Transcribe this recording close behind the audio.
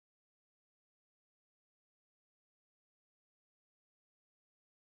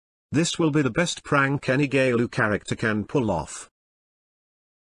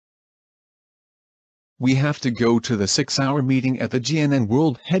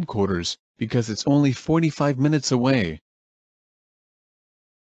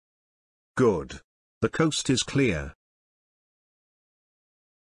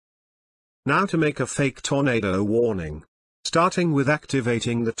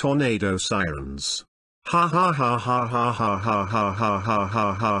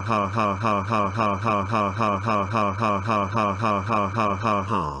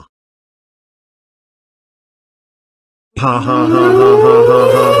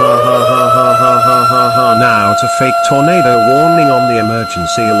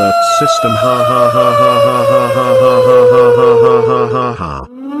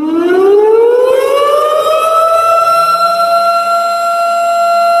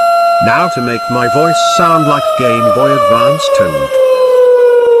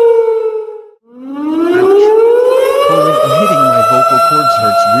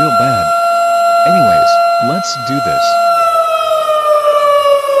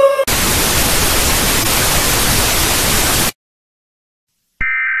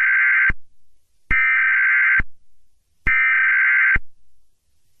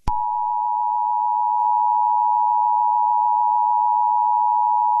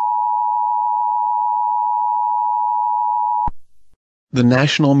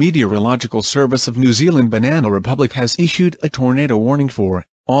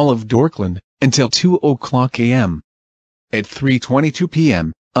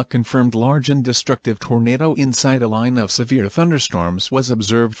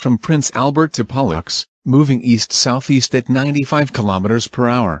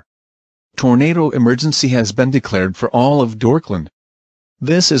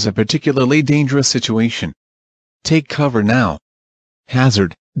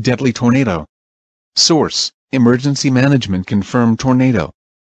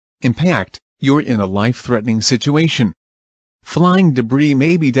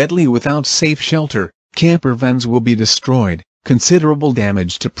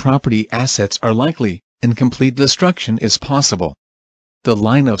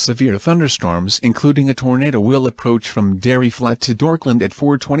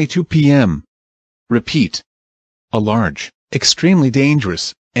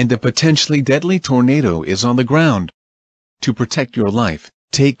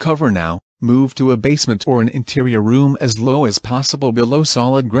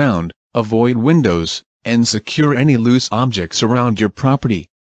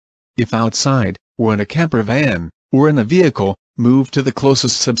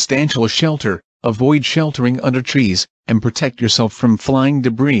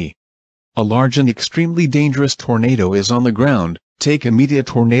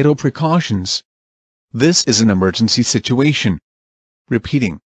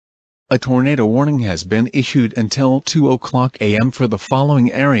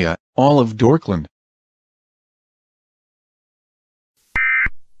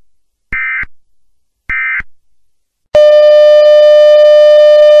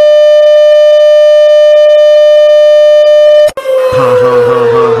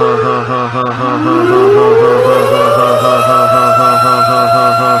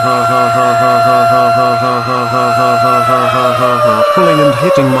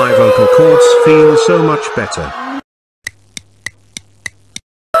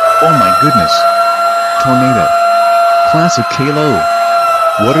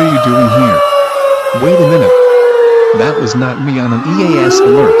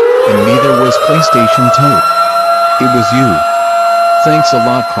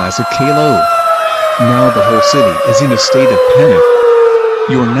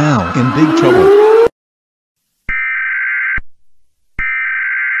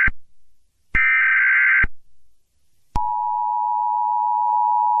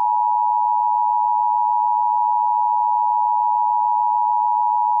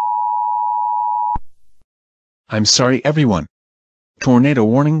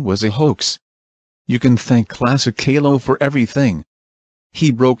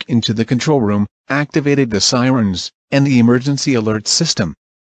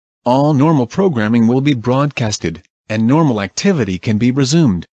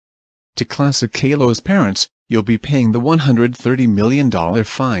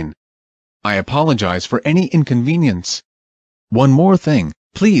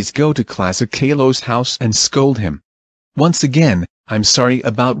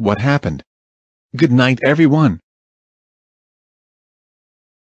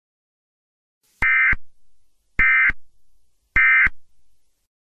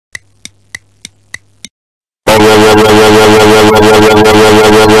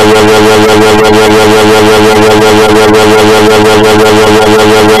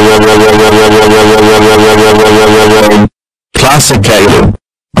Caillou.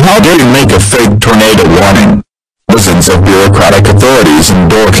 How dare you make a fake tornado warning? Dozens of bureaucratic authorities in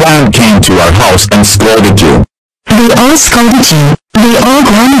Dorkland came to our house and scolded you. They all scolded you, they all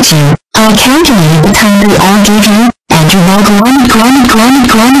grounded you. I calculated the time they all gave you, and you're now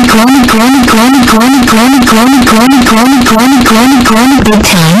grounded big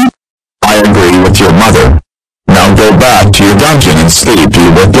time. I agree with your mother. Now go back to your dungeon and sleep,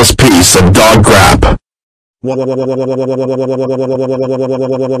 you worthless piece of dog crap. What?